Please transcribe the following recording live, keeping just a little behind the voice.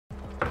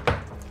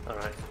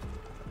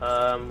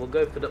We'll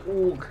go for the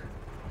org.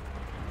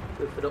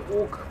 Go for the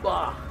org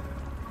bar.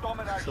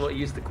 That's what I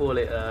used to call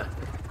it on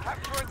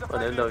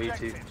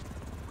MW2.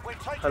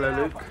 Hello,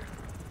 Luke.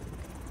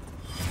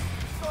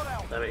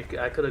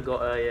 I could have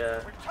got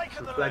a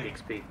some flag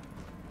XP.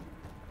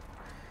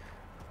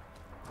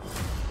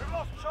 We've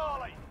lost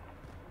Charlie.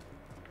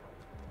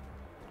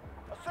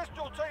 Assist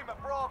your team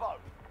at Bravo.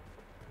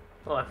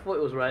 Oh, I thought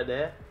it was right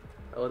there.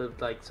 I would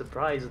have like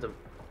surprised them.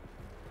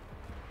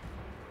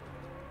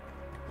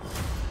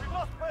 We've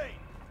lost B.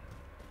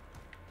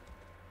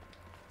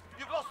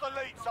 You've lost the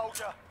lead,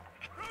 soldier.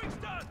 Throwing's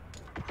done.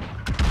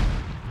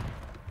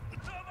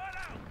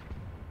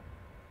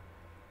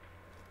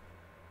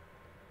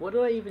 What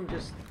did I even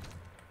just?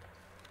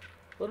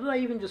 What did I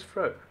even just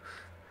throw?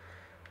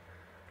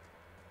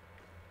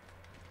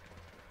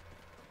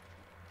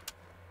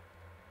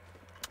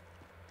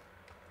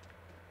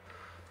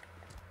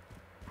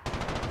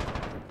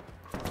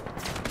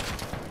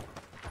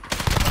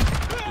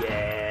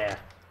 Yeah,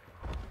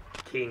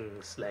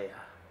 Kingslayer.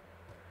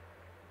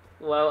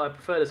 Well, I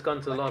prefer this gun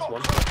to the last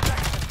one.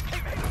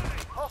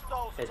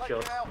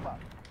 Headshots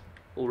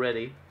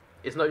already.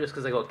 It's not just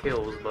because I got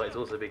kills, but it's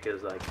also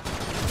because like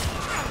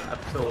I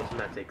prefer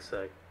automatic.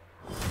 So.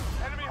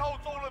 Enemy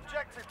holds all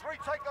objectives.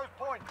 Retake those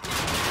points.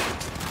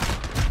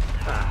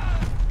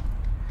 Ah.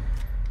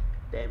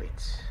 Damn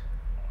it.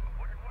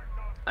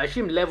 I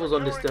assume levels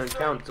on this don't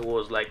count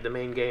towards like the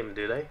main game,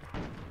 do they?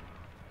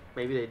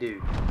 Maybe they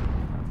do.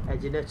 I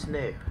do not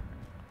know.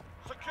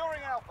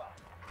 Securing Alpha.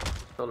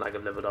 It's not like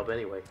I've leveled up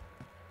anyway.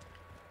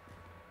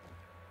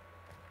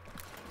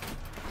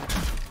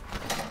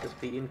 Just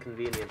the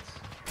inconvenience.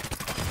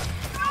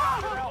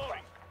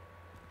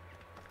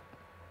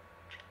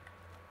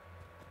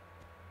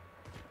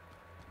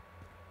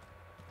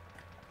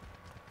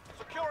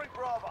 Securing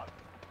Bravo.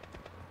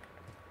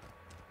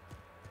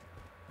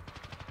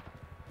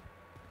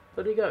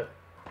 Where'd he go?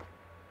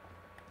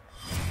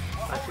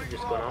 I should have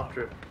just gone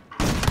after him.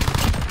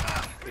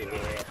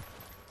 Yeah.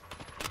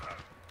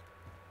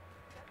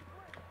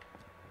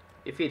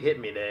 If he'd hit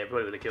me there, he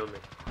probably would have killed me.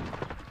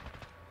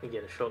 He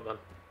get a shotgun.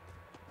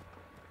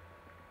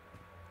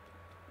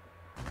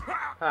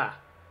 Ah.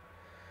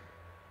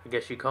 I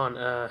guess you can't,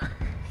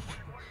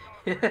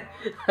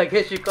 I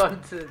guess you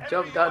can't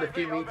jump down a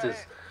few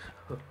meters.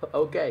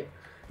 Okay.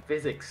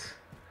 Physics.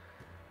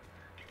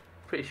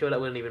 Pretty sure that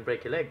wouldn't even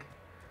break your leg,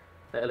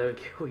 let alone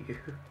kill you.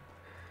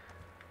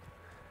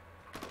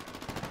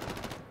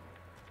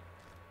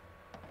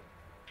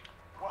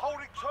 We're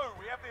holding two.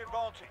 We have the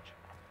advantage.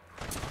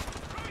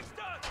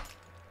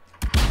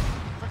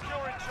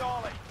 Securing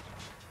Charlie.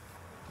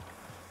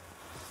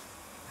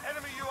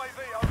 Enemy UAV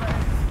overhead.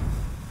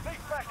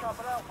 Need backup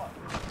at Alpha.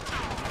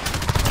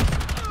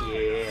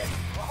 Yeah.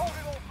 We're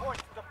holding all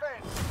points to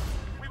defend.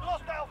 We've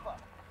lost Alpha.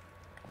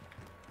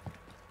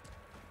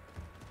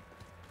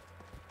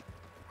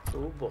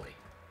 Oh boy.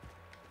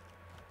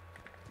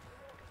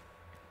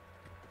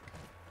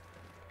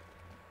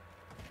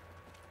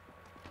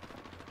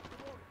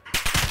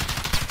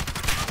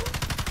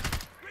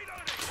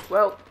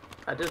 Well,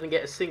 I didn't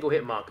get a single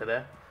hit marker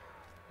there.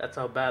 That's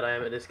how bad I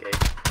am at this game.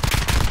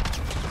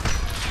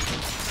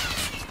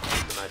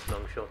 Nice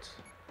long shots.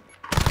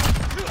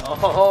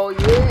 Oh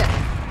yeah!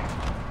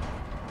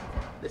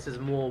 This is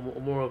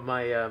more of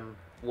my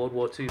World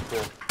War II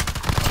form.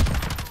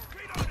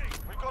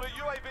 We've got a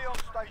UAV on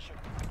station.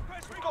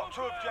 We've got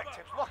two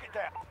objectives. Lock it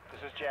down.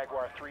 This is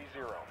Jaguar 3-0.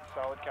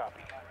 Solid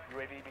copy.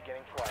 UAV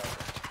beginning flyover.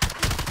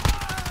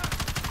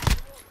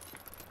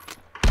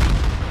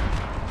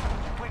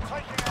 We're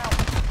taking out.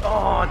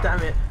 Oh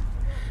damn it!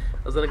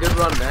 I was on a good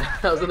run there.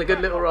 I was on a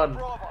good little run.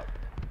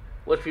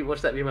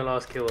 Watch that be my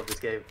last kill of this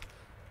game.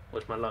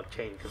 Watch my luck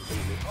change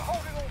completely. We're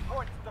holding all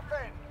points to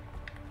defend.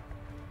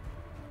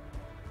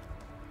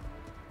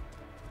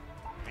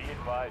 Be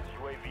advised,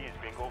 UAV is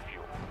bingo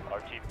fuel.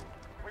 RT.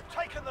 We've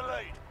taken the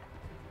lead.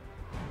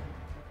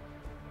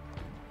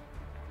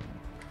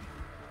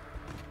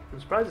 I'm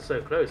surprised it's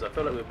so close. I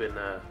feel like we've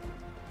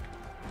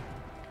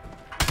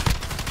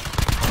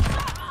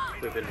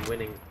been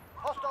winning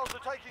Hostiles are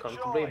taking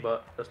comfortably, Charlie.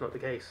 but that's not the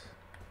case.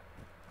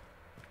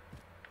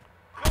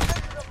 You're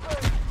taking the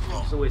lead.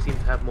 Just always seem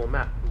to have more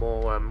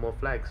more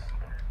flags.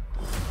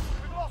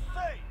 We've lost C.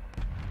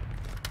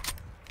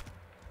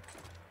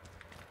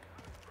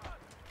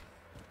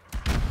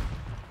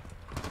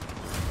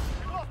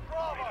 We've lost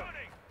Bravo.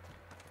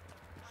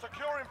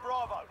 Securing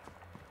Bravo.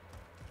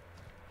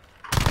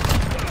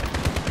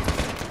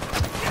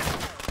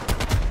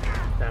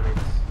 Damn it.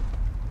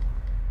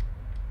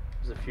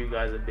 There's a few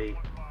guys at B.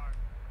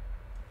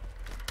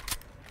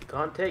 You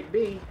can't take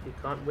B, you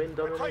can't win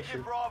We're taking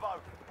domination Bravo.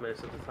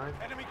 most of the time.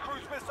 Enemy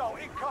cruise missile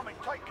incoming.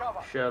 Take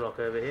cover. Sherlock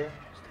over here,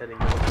 just heading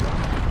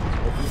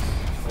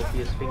north.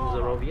 Obvious things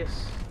are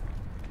obvious.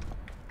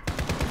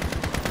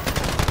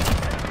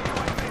 Enemy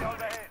UAV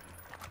overhead.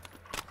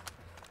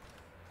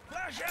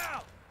 Flash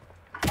out.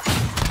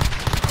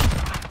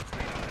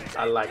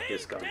 I like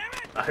this gun.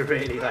 I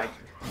really like it.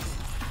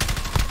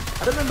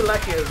 I don't remember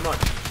liking it as much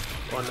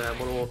on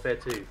Modern Warfare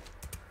 2.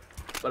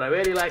 but I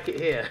really like it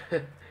here.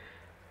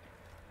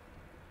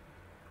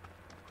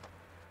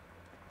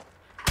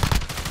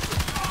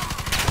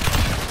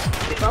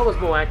 If I was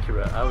more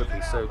accurate, I would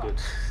be so good.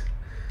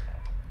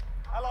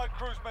 Allied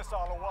cruise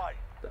missile away.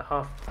 That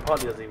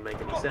hardly doesn't even make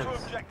any Got two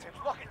sense. objectives.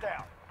 Lock it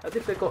down. As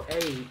if they got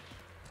A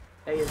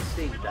and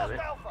C, We've damn lost it.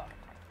 Alpha.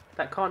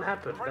 That can't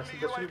happen. That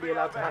shouldn't be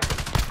allowed to happen.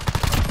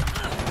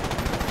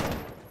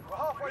 We're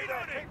halfway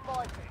there. Keep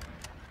fighting.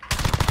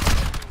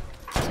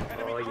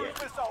 Enemy Oh cruise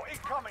yeah. missile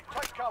incoming.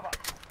 Take cover.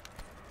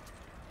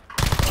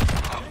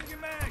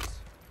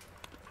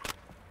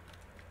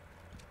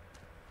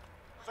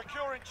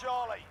 Securing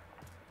Charlie.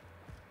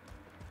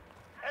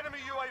 Enemy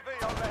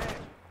UAV overhead.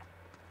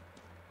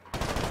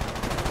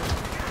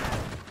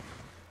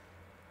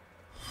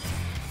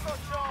 Got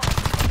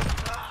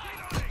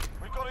Charlie.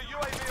 We've got a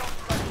UAV on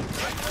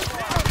station.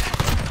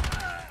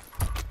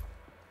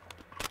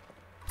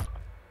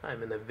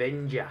 I'm an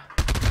Avenger.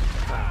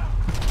 Ah.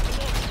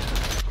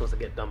 Of course I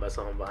get done by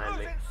someone behind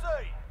me. Losing C.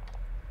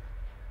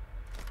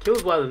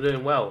 Kills-wise I'm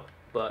doing well,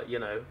 but you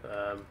know,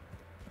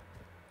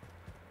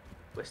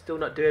 we're still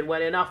not doing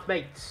well enough,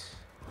 mates.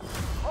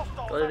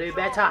 Hostiles Gotta on do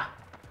Charlie. better.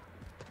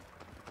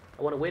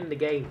 I want to win the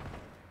game.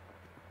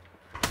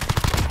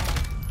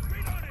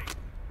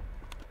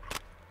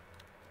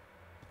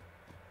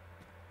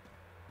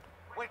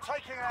 We're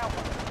taking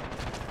Alpha.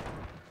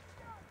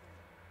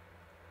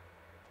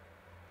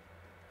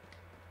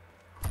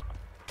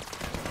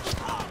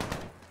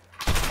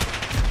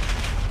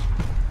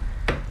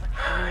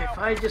 If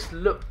I just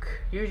look,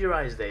 use your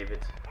eyes, David,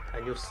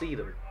 and you'll see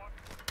them.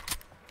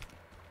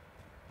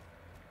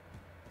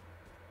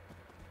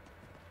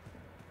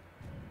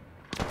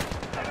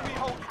 Enemy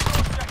holds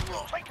two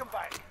objectives. Take them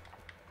back.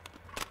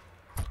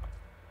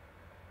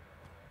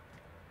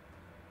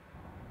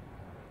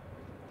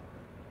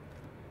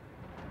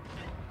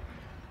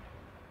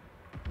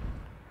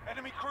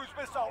 Enemy cruise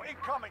missile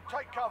incoming.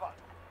 Take cover.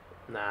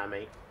 Nah,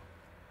 mate.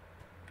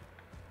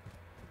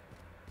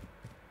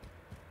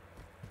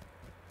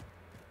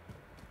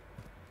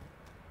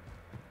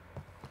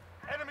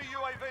 Enemy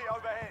UAV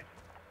overhead.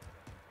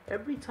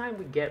 Every time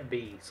we get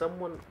B,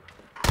 someone...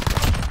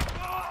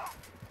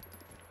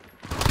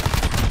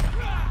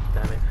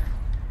 Damn it.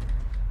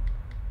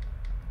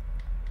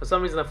 For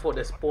some reason I thought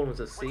their spawn was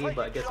at C, but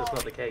I guess that's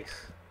not the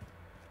case.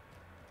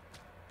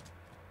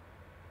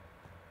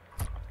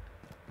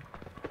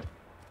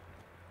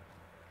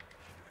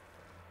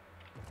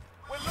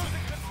 We're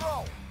losing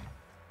control.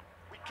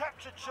 We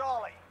captured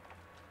Charlie.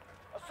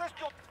 Assist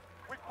your...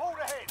 We pulled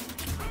ahead.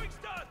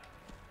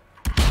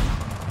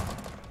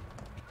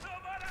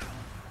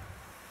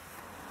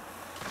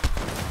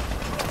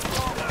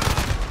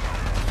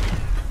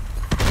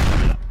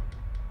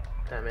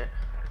 Damn it.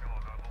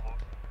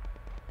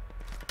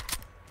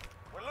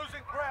 We're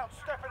losing ground.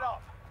 Step it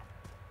up.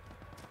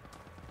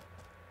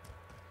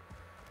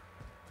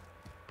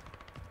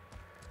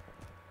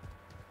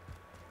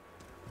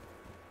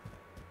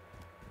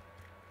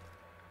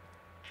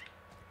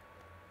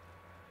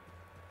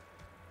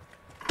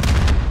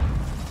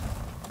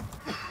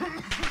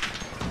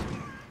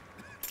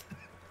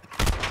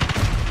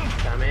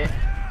 Damn it.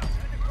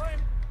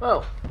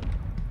 Oh.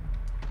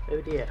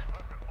 Oh dear.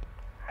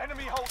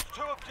 Enemy holds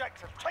two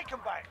objectives. Take them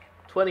back.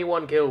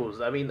 21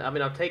 kills. I mean,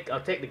 I'll take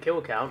the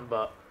kill count,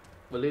 but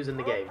we're losing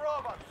the game.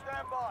 Bravo,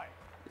 stand by.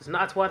 It's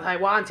not what I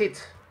wanted,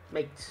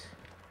 mate.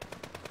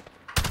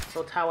 It's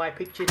not how I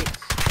pictured it.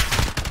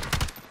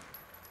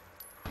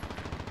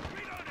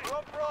 We're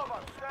on Bravo,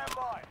 stand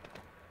by.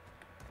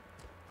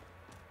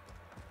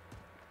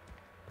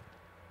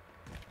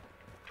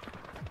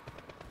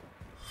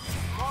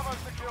 Bravo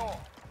secure.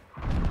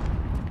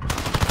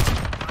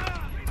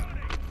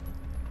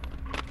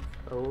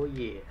 Oh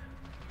yeah.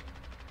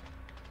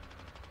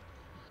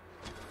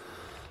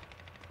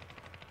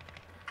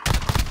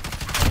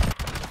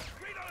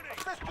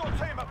 Assist your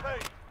team at B.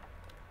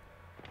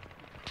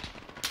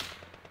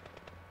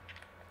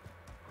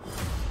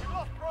 We've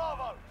lost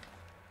Bravo.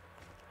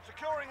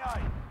 Securing A.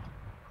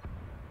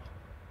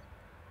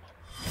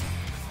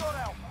 We've got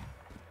Alpha.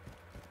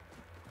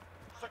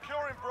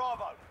 Securing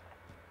Bravo.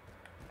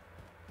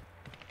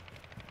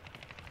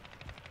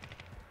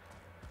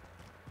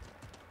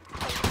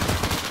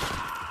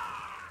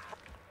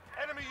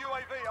 Enemy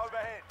UAV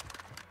overhead.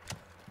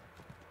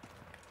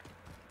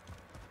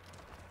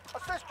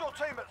 Assist your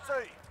team at C.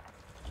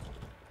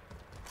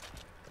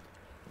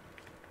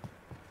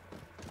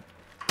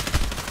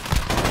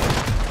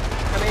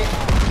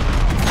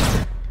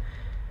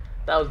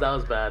 That was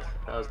bad.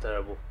 That was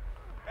terrible.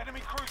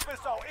 Enemy cruise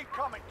missile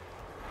incoming.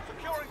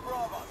 Securing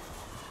Bravo.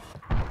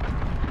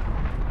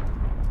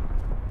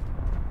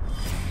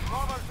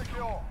 Bravo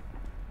secure.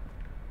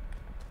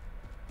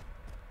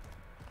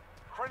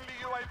 Friendly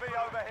UAV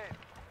overhead.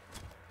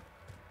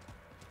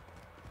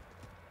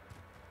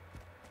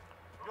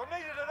 You're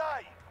needed at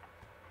A.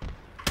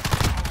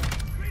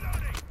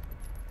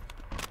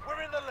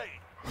 We're in the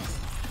lead.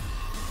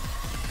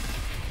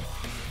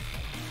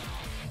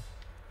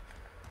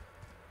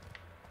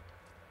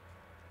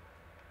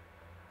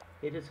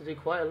 needed to do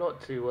quite a lot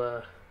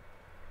to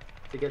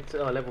get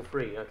to level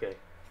 3. Okay,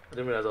 I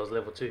didn't realize I was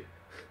level 2.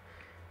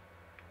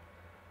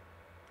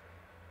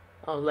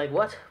 I was like,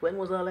 what? When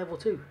was I level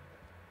 2?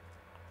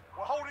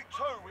 We're holding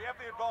 2. We have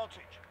the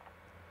advantage.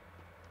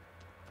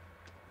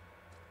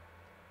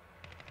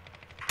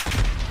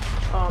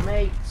 Oh,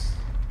 mates.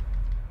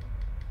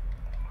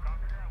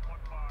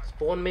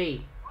 Spawn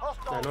me. No,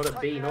 Hostiles not a B,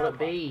 taking not a Alpha.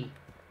 B.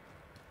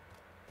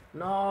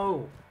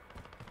 No.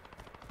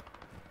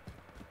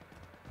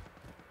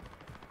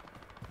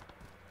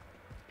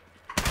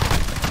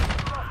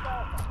 Lost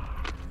Alpha.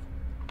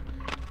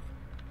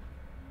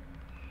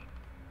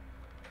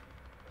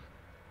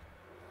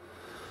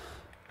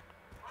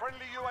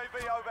 Friendly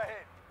UAV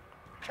overhead.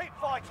 Keep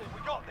fighting.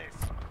 We got this.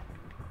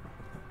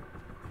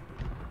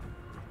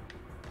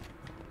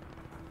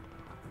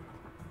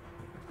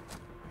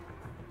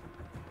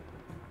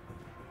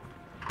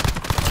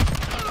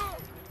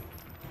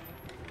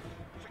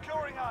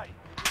 Securing A.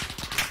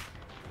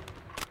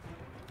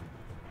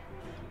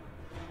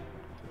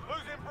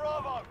 Losing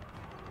Bravo.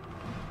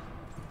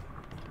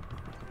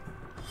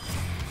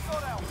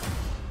 Got out.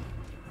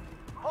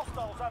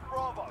 Hostiles at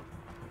Bravo.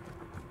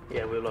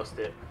 Yeah, we lost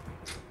it.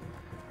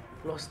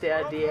 Lost it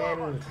at the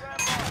end.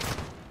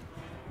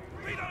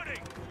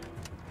 Reloading.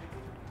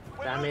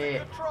 We're Damn losing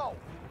it. control.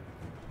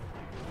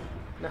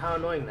 Know how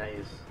annoying that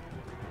is.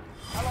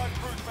 Allied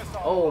cruise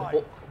missile Oh,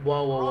 away.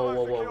 whoa, whoa, whoa,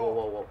 whoa, whoa, whoa,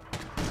 whoa, whoa.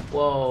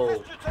 Whoa.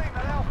 Assist your team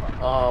at Alpha.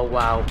 Oh,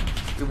 wow.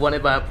 We won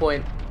it by a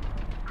point.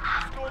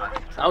 Scored a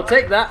victory. I'll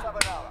take that.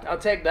 Davidoff. I'll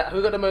take that.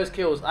 Who got the most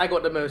kills? I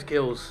got the most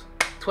kills.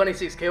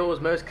 26 kills,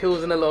 most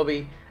kills in the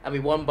lobby, and we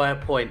won by a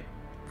point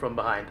from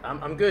behind.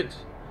 I'm good.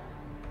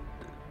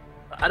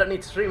 I don't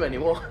need to stream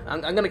anymore.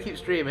 I'm gonna keep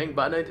streaming,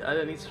 but I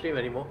don't need to stream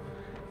anymore.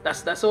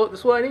 That's all.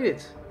 That's all I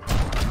needed.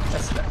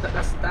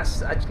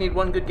 That's. I just need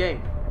one good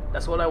game.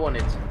 That's all I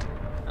wanted,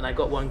 and I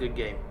got one good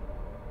game.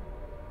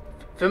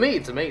 For me,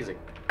 it's amazing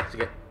to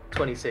get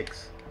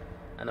 26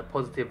 and a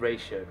positive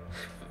ratio.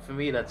 For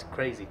me, that's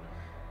crazy.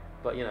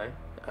 But you know,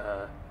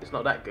 it's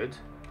not that good.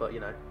 But you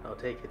know, I'll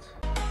take it.